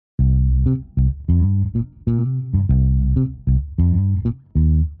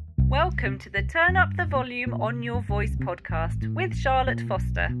welcome to the Turn Up the Volume on Your Voice podcast with Charlotte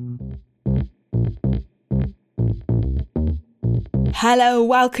Foster. Hello,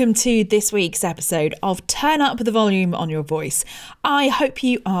 welcome to this week's episode of Turn Up the Volume on Your Voice. I hope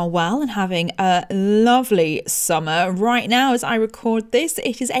you are well and having a lovely summer. Right now, as I record this,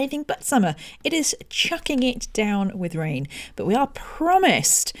 it is anything but summer. It is chucking it down with rain, but we are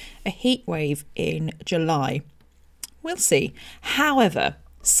promised a heat wave in July. We'll see. However,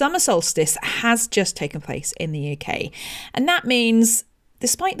 summer solstice has just taken place in the UK, and that means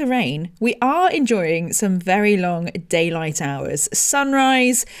despite the rain, we are enjoying some very long daylight hours.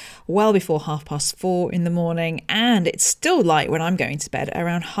 Sunrise well before 4:30 in the morning, and it's still light when I'm going to bed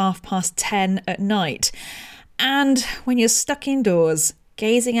around 10:30 at night. And when you're stuck indoors,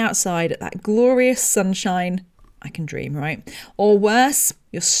 gazing outside at that glorious sunshine, I can dream, right? Or worse,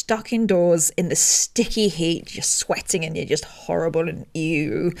 you're stuck indoors in the sticky heat, you're sweating and you're just horrible and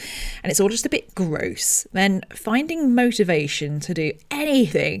ew, and it's all just a bit gross. Then finding motivation to do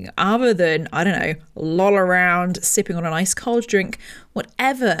anything other than, I don't know, loll around, sipping on an ice cold drink,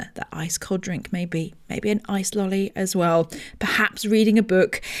 whatever that ice cold drink may be, maybe an ice lolly as well, perhaps reading a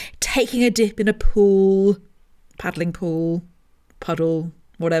book, taking a dip in a pool, paddling pool, puddle,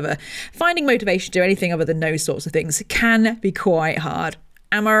 whatever. Finding motivation to do anything other than those sorts of things can be quite hard.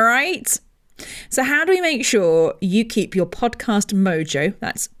 Am I right? So how do we make sure you keep your podcast mojo,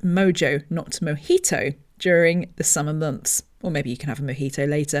 that's mojo, not mojito, during the summer months? Or maybe you can have a mojito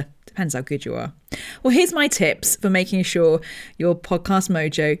later. Depends how good you are. Well, here's my tips for making sure your podcast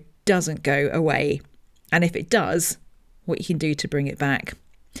mojo doesn't go away. And if it does, what you can do to bring it back.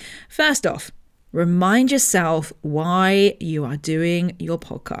 First off, remind yourself why you are doing your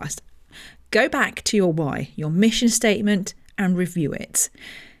podcast. Go back to your why, your mission statement, and review it.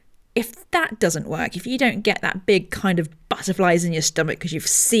 If that doesn't work, if you don't get that big kind of butterflies in your stomach because you've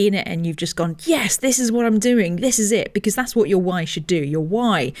seen it and you've just gone, yes, this is what I'm doing, this is it, because that's what your why should do. Your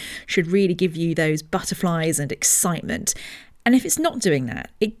why should really give you those butterflies and excitement. And if it's not doing that,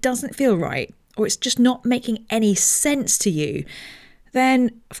 it doesn't feel right, or it's just not making any sense to you,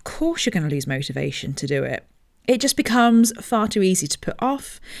 then of course you're going to lose motivation to do it. It just becomes far too easy to put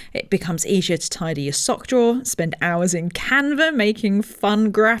off. It becomes easier to tidy your sock drawer, spend hours in Canva making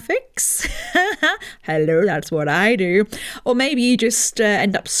fun graphics. Hello, that's what I do. Or maybe you just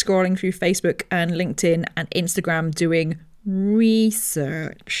end up scrolling through Facebook and LinkedIn and Instagram doing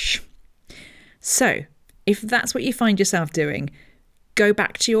research. So, if that's what you find yourself doing, go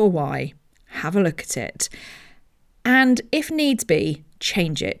back to your why, have a look at it, and if needs be,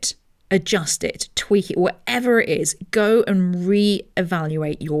 change it. Adjust it, tweak it, whatever it is, go and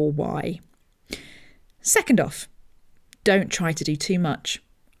re-evaluate your why. Second off, don't try to do too much.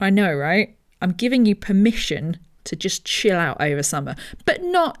 I know, right? I'm giving you permission to just chill out over summer, but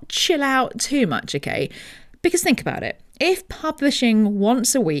not chill out too much, okay? Because think about it. If publishing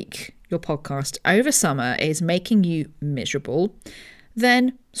once a week, your podcast over summer is making you miserable,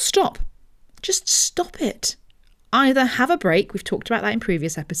 then stop. Just stop it. Either have a break, we've talked about that in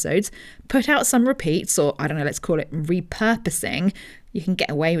previous episodes, put out some repeats, or I don't know, let's call it repurposing. You can get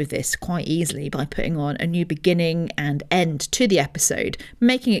away with this quite easily by putting on a new beginning and end to the episode,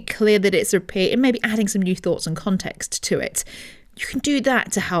 making it clear that it's a repeat and maybe adding some new thoughts and context to it. You can do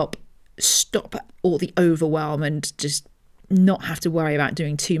that to help stop all the overwhelm and just not have to worry about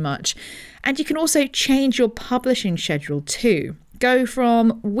doing too much. And you can also change your publishing schedule too. Go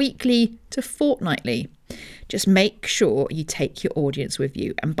from weekly to fortnightly. Just make sure you take your audience with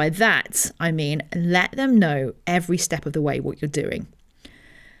you. And by that, I mean, let them know every step of the way what you're doing.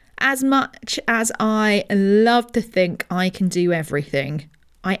 As much as I love to think I can do everything,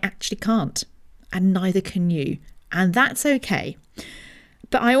 I actually can't. And neither can you. And that's okay.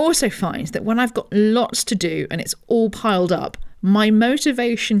 But I also find that when I've got lots to do and it's all piled up, my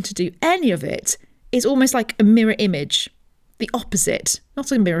motivation to do any of it is almost like a mirror image. The opposite,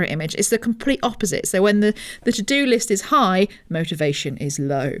 not a mirror image, it's the complete opposite. So when the to-do list is high, motivation is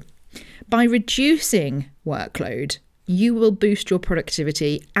low. By reducing workload, you will boost your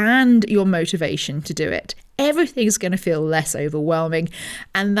productivity and your motivation to do it. Everything's going to feel less overwhelming,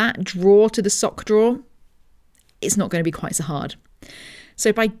 and that draw to the sock drawer, it's not going to be quite so hard.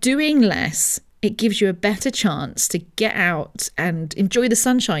 So by doing less, it gives you a better chance to get out and enjoy the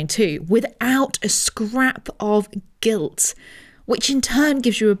sunshine too, without a scrap of guilt, which in turn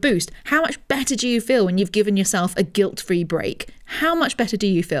gives you a boost. How much better do you feel when you've given yourself a guilt-free break? How much better do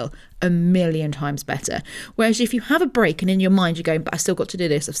you feel? 1,000,000 times better. Whereas if you have a break and in your mind you're going, but I've still got to do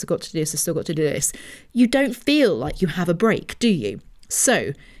this, I've still got to do this, I've still got to do this, you don't feel like you have a break, do you?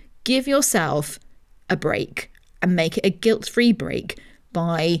 So give yourself a break and make it a guilt-free break.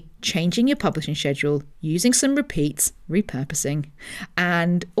 by changing your publishing schedule, using some repeats, repurposing,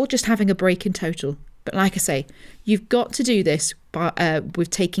 or just having a break in total. But like I say, you've got to do this with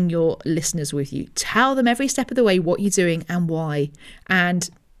taking your listeners with you. Tell them every step of the way what you're doing and why, and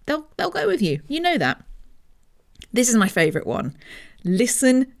they'll go with you. You know that. This is my favourite one.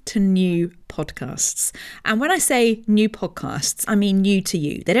 Listen to new podcasts. And when I say new podcasts, I mean new to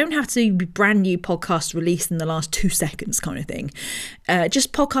you. They don't have to be brand new podcasts released in the last 2 seconds kind of thing.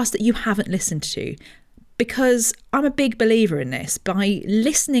 Just podcasts that you haven't listened to. Because I'm a big believer in this. By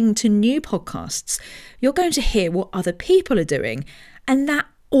listening to new podcasts, you're going to hear what other people are doing. And that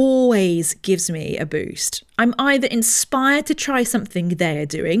always gives me a boost. I'm either inspired to try something they're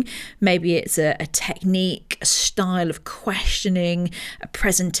doing. Maybe it's a technique, a style of questioning, a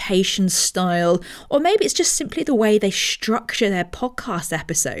presentation style, or maybe it's just simply the way they structure their podcast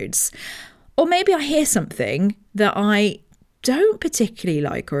episodes. Or maybe I hear something that I don't particularly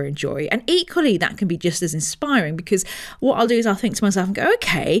like or enjoy. And equally, that can be just as inspiring, because what I'll do is I'll think to myself and go,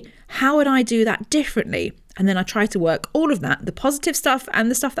 okay, how would I do that differently? And then I try to work all of that, the positive stuff and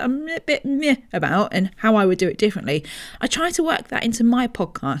the stuff that I'm a bit meh about and how I would do it differently. I try to work that into my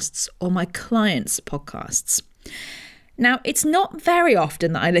podcasts or my clients' podcasts. Now, it's not very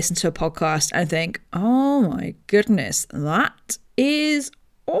often that I listen to a podcast and think, oh my goodness, that is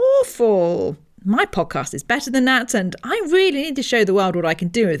awful. My podcast is better than that, and I really need to show the world what I can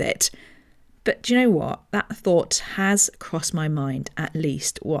do with it. But do you know what? That thought has crossed my mind at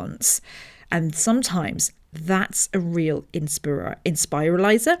least once. And sometimes that's a real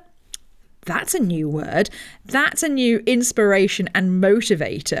inspiralizer. That's a new word. That's a new inspiration and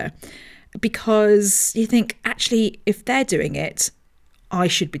motivator. Because you think, actually, if they're doing it, I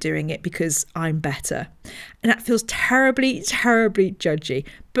should be doing it because I'm better. And that feels terribly, terribly judgy.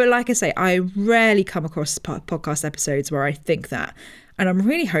 But like I say, I rarely come across podcast episodes where I think that. And I'm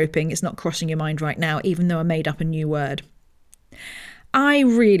really hoping it's not crossing your mind right now, even though I made up a new word. I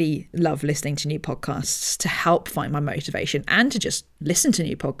really love listening to new podcasts to help find my motivation and to just listen to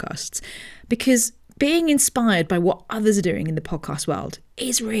new podcasts, because being inspired by what others are doing in the podcast world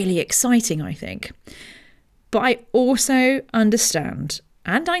is really exciting, I think. But I also understand,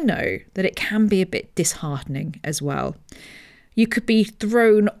 and I know, that it can be a bit disheartening as well. You could be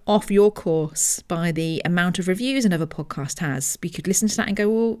thrown off your course by the amount of reviews another podcast has. You could listen to that and go,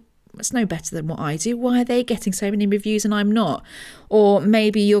 well, it's no better than what I do. Why are they getting so many reviews and I'm not? Or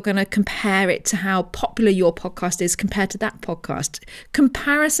maybe you're going to compare it to how popular your podcast is compared to that podcast.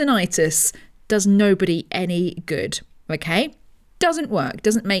 Comparisonitis does nobody any good, okay? Doesn't work,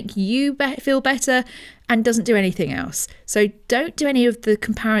 doesn't make you feel better, and doesn't do anything else. So don't do any of the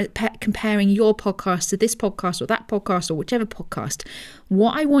comparing your podcast to this podcast or that podcast or whichever podcast.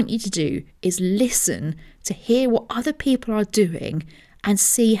 What I want you to do is listen to hear what other people are doing and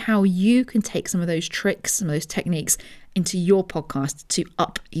see how you can take some of those tricks, some of those techniques into your podcast to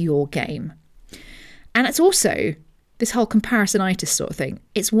up your game. And it's also this whole comparisonitis sort of thing.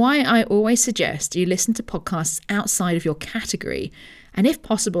 It's why I always suggest you listen to podcasts outside of your category, and if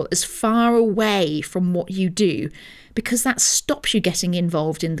possible, as far away from what you do, because that stops you getting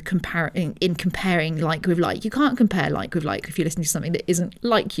involved in comparing like with like. You can't compare like with like if you're listening to something that isn't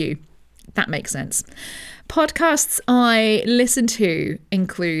like you. That makes sense. Podcasts I listen to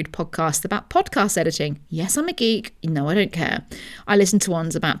include podcasts about podcast editing. Yes, I'm a geek. No, I don't care. I listen to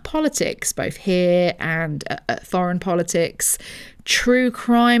ones about politics, both here and foreign politics. True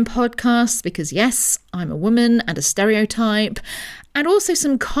crime podcasts, because yes, I'm a woman and a stereotype. And also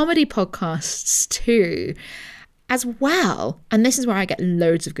some comedy podcasts too, as well. And this is where I get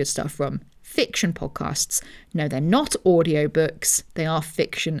loads of good stuff from. Fiction podcasts. No, they're not audiobooks. They are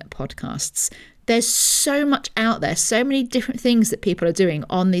fiction podcasts. There's so much out there, so many different things that people are doing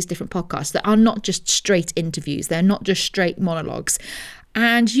on these different podcasts that are not just straight interviews. They're not just straight monologues.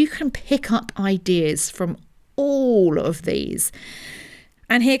 And you can pick up ideas from all of these.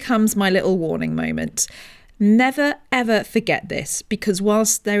 And here comes my little warning moment. Never, ever forget this, because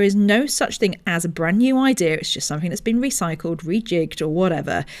whilst there is no such thing as a brand new idea, it's just something that's been recycled, rejigged, or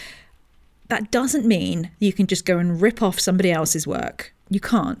whatever, that doesn't mean you can just go and rip off somebody else's work. You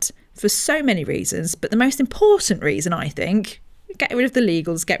can't, for so many reasons. But the most important reason, I think, get rid of the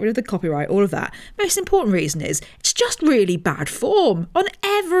legals, get rid of the copyright, all of that. Most important reason is it's just really bad form on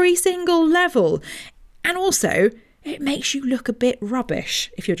every single level. And also, it makes you look a bit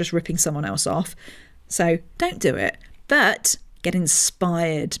rubbish if you're just ripping someone else off. So don't do it, but get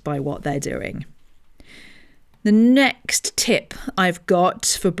inspired by what they're doing. The next tip I've got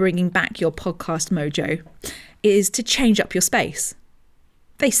for bringing back your podcast mojo is to change up your space.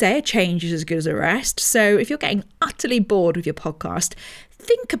 They say a change is as good as a rest. So if you're getting utterly bored with your podcast,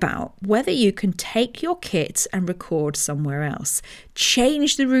 think about whether you can take your kit and record somewhere else.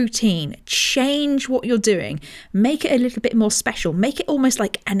 Change the routine, change what you're doing, make it a little bit more special, make it almost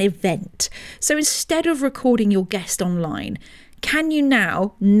like an event. So instead of recording your guest online, can you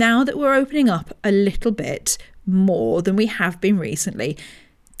now that we're opening up a little bit more than we have been recently,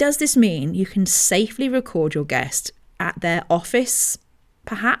 does this mean you can safely record your guest at their office,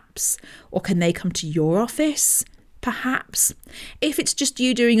 perhaps? Or can they come to your office? Perhaps. If it's just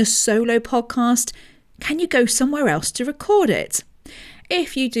you doing a solo podcast, can you go somewhere else to record it?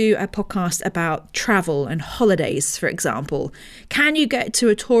 If you do a podcast about travel and holidays, for example, can you get to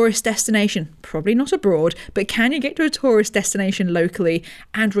a tourist destination? Probably not abroad, but can you get to a tourist destination locally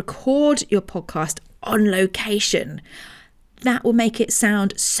and record your podcast on location? That will make it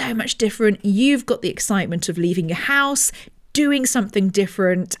sound so much different. You've got the excitement of leaving your house, doing something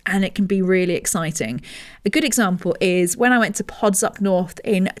different, and it can be really exciting. A good example is when I went to Pods Up North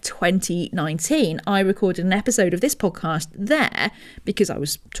in 2019, I recorded an episode of this podcast there because I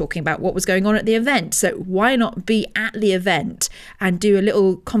was talking about what was going on at the event. So why not be at the event and do a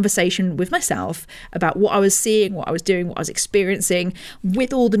little conversation with myself about what I was seeing, what I was doing, what I was experiencing,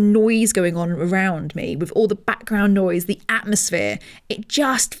 with all the noise going on around me, with all the background noise, the atmosphere. It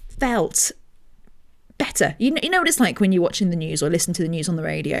just felt better. You know what it's like when you're watching the news or listen to the news on the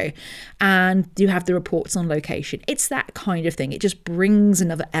radio and you have the reports on location. It's that kind of thing. It just brings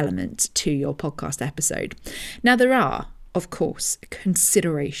another element to your podcast episode. Now, there are, of course,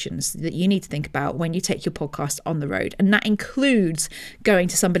 considerations that you need to think about when you take your podcast on the road. And that includes going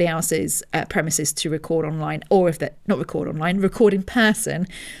to somebody else's premises to record online, or if they're not record online, record in person,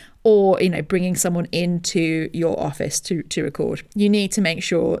 or, bringing someone into your office to record. You need to make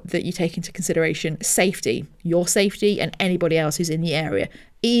sure that you take into consideration safety, your safety and anybody else who's in the area,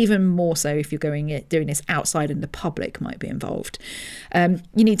 even more so if you're doing this outside and the public might be involved. You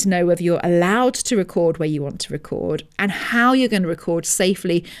need to know whether you're allowed to record where you want to record and how you're going to record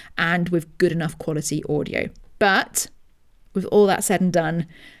safely and with good enough quality audio. But with all that said and done,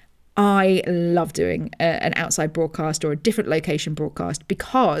 I love doing an outside broadcast or a different location broadcast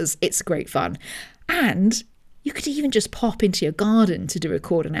because it's great fun. And you could even just pop into your garden to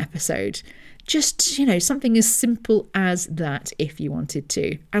record an episode. Just, something as simple as that if you wanted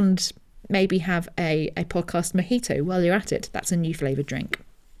to. And maybe have a podcast mojito while you're at it. That's a new flavoured drink.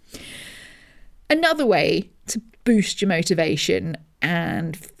 Another way to boost your motivation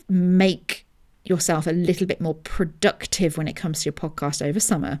and make yourself a little bit more productive when it comes to your podcast over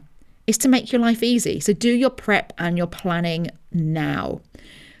summer is to make your life easy. So do your prep and your planning now.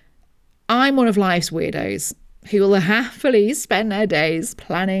 I'm one of life's weirdos who will happily spend their days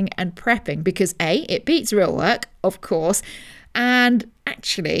planning and prepping because A, it beats real work, of course. And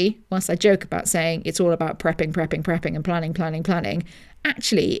actually, whilst I joke about saying it's all about prepping and planning,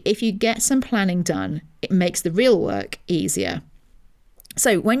 actually, if you get some planning done, it makes the real work easier.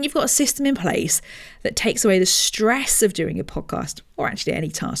 So when you've got a system in place that takes away the stress of doing a podcast, or actually any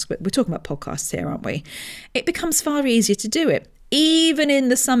task, but we're talking about podcasts here, aren't we? It becomes far easier to do it, even in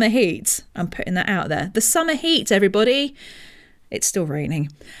the summer heat. I'm putting that out there. The summer heat, everybody, it's still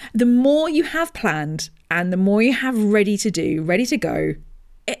raining. The more you have planned and the more you have ready to go,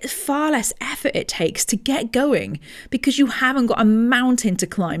 it's far less effort it takes to get going because you haven't got a mountain to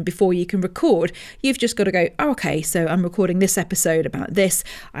climb before you can record. You've just got to go, okay, so I'm recording this episode about this.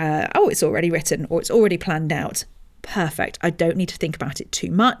 It's already written or it's already planned out. Perfect. I don't need to think about it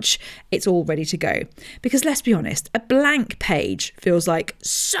too much. It's all ready to go. Because let's be honest, a blank page feels like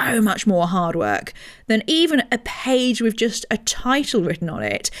so much more hard work than even a page with just a title written on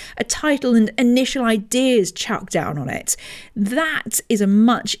it, a title and initial ideas chucked down on it. That is a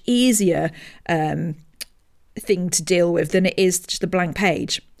much easier thing to deal with than it is just a blank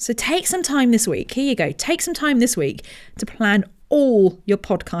page. So take some time this week. Here you go. Take some time this week to plan all your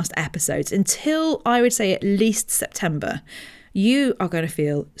podcast episodes until I would say at least September. You are going to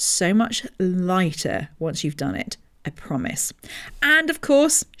feel so much lighter once you've done it. I promise. And of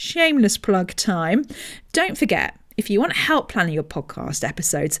course, shameless plug time. Don't forget, if you want help planning your podcast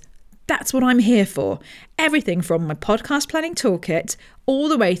episodes, that's what I'm here for. Everything from my podcast planning toolkit all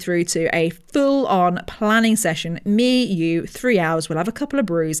the way through to a full-on planning session. Me, you, 3 hours. We'll have a couple of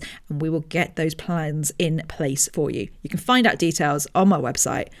brews and we will get those plans in place for you. You can find out details on my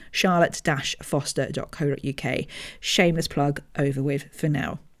website, charlotte-foster.co.uk. Shameless plug over with for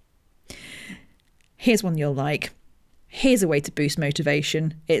now. Here's one you'll like. Here's a way to boost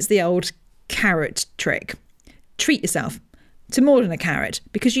motivation. It's the old carrot trick. Treat yourself. to more than a carrot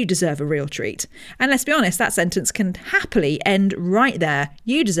because you deserve a real treat. And let's be honest, that sentence can happily end right there.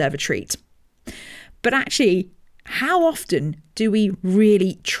 You deserve a treat. But actually, how often do we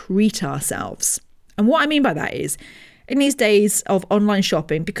really treat ourselves? And what I mean by that is, in these days of online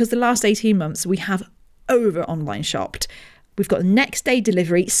shopping, because the last 18 months we have over online shopped, we've got next day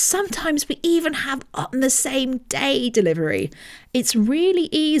delivery. Sometimes we even have on the same day delivery. It's really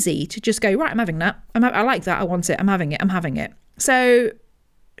easy to just go, right, I'm having that. I like that. I want it. I'm having it. So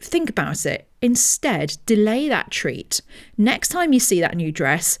think about it. Instead, delay that treat. Next time you see that new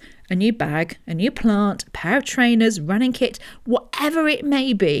dress, a new bag, a new plant, a pair of trainers, running kit, whatever it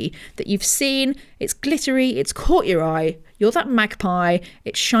may be that you've seen, it's glittery, it's caught your eye, you're that magpie,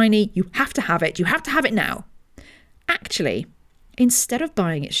 it's shiny, you have to have it. You have to have it now. Actually, instead of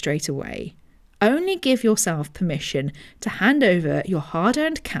buying it straight away, only give yourself permission to hand over your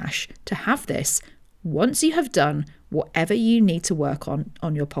hard-earned cash to have this once you have done whatever you need to work on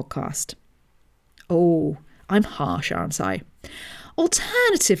your podcast. Oh, I'm harsh, aren't I?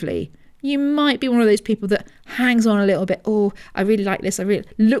 Alternatively, you might be one of those people that hangs on a little bit. Oh, I really like this. I really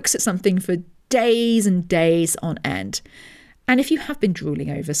looks at something for days and days on end. And if you have been drooling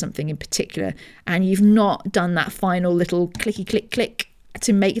over something in particular and you've not done that final little clicky click click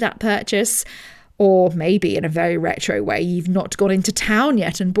to make that purchase, or maybe in a very retro way, you've not gone into town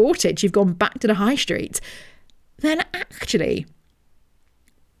yet and bought it, you've gone back to the high street, then actually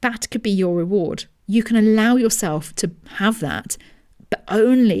that could be your reward. You can allow yourself to have that, but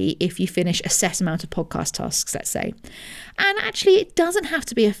only if you finish a set amount of podcast tasks, let's say. And actually, it doesn't have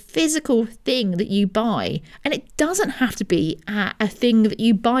to be a physical thing that you buy, and it doesn't have to be a thing that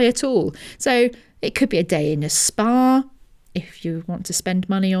you buy at all. So it could be a day in a spa, if you want to spend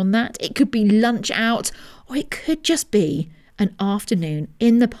money on that. It could be lunch out, or it could just be an afternoon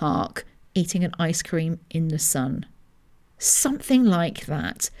in the park eating an ice cream in the sun. Something like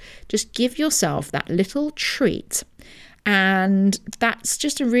that. Just give yourself that little treat. And that's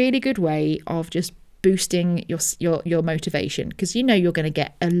just a really good way of just boosting your motivation, because you know you're going to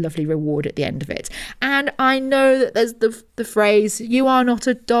get a lovely reward at the end of it. And I know that there's the phrase, you are not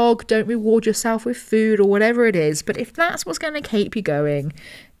a dog, don't reward yourself with food, or whatever it is. But if that's what's going to keep you going,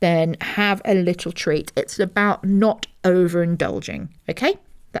 then have a little treat. It's about not overindulging. Okay?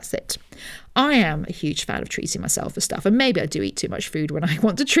 That's it. I am a huge fan of treating myself for stuff, and maybe I do eat too much food when I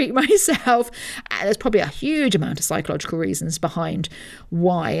want to treat myself. And there's probably a huge amount of psychological reasons behind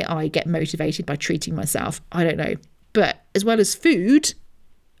why I get motivated by treating myself. I don't know. But as well as food,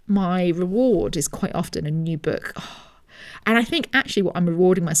 my reward is quite often a new book. And I think actually what I'm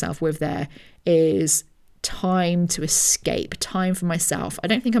rewarding myself with there is time to escape, time for myself. I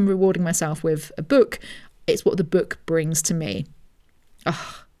don't think I'm rewarding myself with a book. It's what the book brings to me.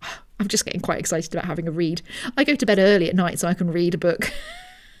 I'm just getting quite excited about having a read. I go to bed early at night so I can read a book.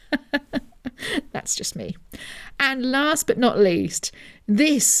 That's just me. And last but not least,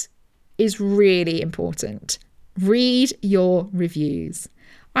 this is really important. Read your reviews.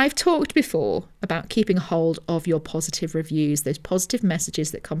 I've talked before about keeping hold of your positive reviews, those positive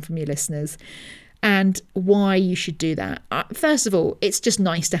messages that come from your listeners, and why you should do that. First of all, it's just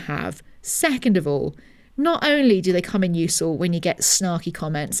nice to have. Second of all, not only do they come in useful when you get snarky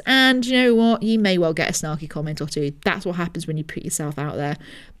comments, and you know what, you may well get a snarky comment or two. That's what happens when you put yourself out there.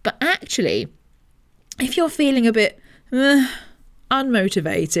 But actually, if you're feeling a bit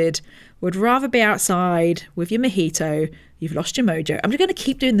unmotivated, would rather be outside with your mojito, you've lost your mojo. I'm just going to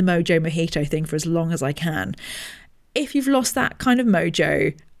keep doing the mojo mojito thing for as long as I can. If you've lost that kind of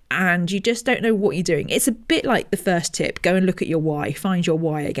mojo and you just don't know what you're doing, it's a bit like the first tip. Go and look at your why, find your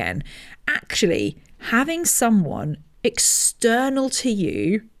why again. Actually, having someone external to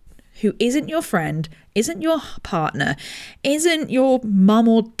you who isn't your friend, isn't your partner, isn't your mum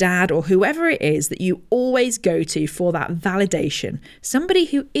or dad or whoever it is that you always go to for that validation, somebody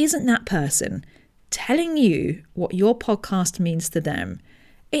who isn't that person telling you what your podcast means to them,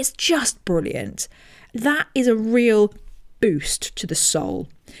 it's just brilliant. That is a real boost to the soul,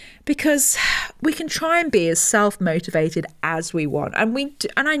 because we can try and be as self-motivated as we want, and we do,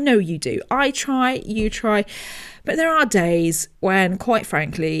 and I know you do. I try, you try, but there are days when, quite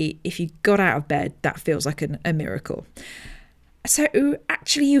frankly, if you got out of bed, that feels like a miracle. So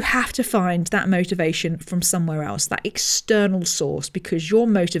actually you have to find that motivation from somewhere else, that external source, because your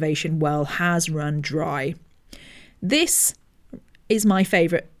motivation well has run dry. This is my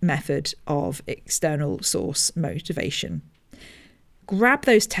favourite method of external source motivation. Grab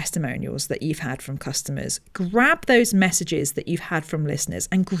those testimonials that you've had from customers, grab those messages that you've had from listeners,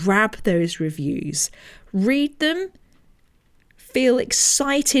 and grab those reviews. Read them, feel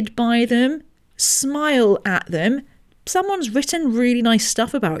excited by them, smile at them, someone's written really nice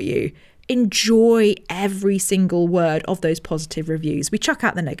stuff about you, enjoy every single word of those positive reviews. We chuck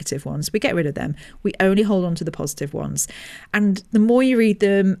out the negative ones. We get rid of them. We only hold on to the positive ones. And the more you read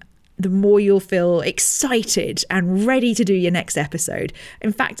them, the more you'll feel excited and ready to do your next episode.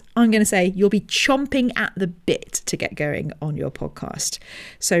 In fact, I'm going to say you'll be chomping at the bit to get going on your podcast.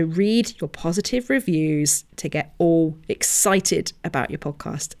 So read your positive reviews to get all excited about your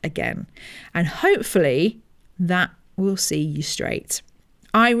podcast again. And hopefully that will see you straight.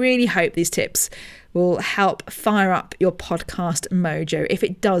 I really hope these tips will help fire up your podcast mojo if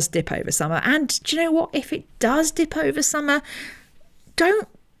it does dip over summer. And do you know what? If it does dip over summer, don't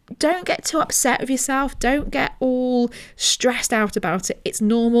get too upset with yourself. Don't get all stressed out about it. It's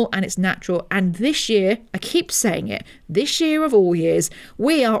normal and it's natural. And this year, I keep saying it, this year of all years,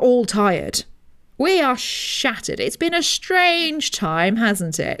 we are all tired. We are shattered. It's been a strange time,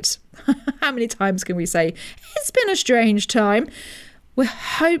 hasn't it? How many times can we say, it's been a strange time? We're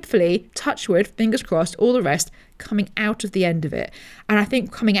hopefully, touch wood, fingers crossed, all the rest, coming out of the end of it. And I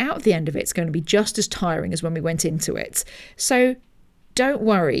think coming out of the end of it is going to be just as tiring as when we went into it. So don't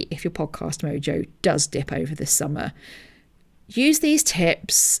worry if your podcast mojo does dip over this summer. Use these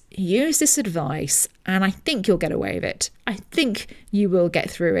tips, use this advice, and I think you'll get away with it. I think you will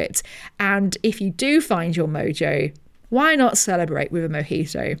get through it. And if you do find your mojo, why not celebrate with a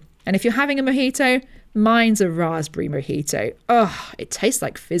mojito? And if you're having a mojito, mine's a raspberry mojito. Oh, it tastes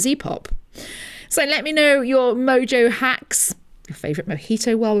like fizzy pop. So let me know your mojo hacks, your favourite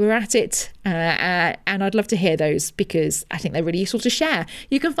mojito while we're at it. And I'd love to hear those because I think they're really useful to share.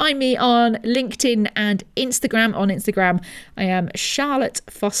 You can find me on LinkedIn and Instagram. On Instagram, I am Charlotte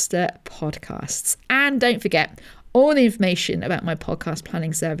Foster Podcasts. And don't forget, all the information about my podcast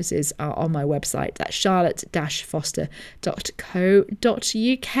planning services are on my website. That's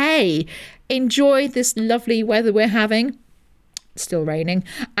charlotte-foster.co.uk. Enjoy this lovely weather we're having. It's still raining.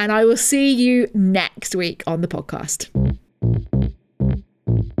 And I will see you next week on the podcast.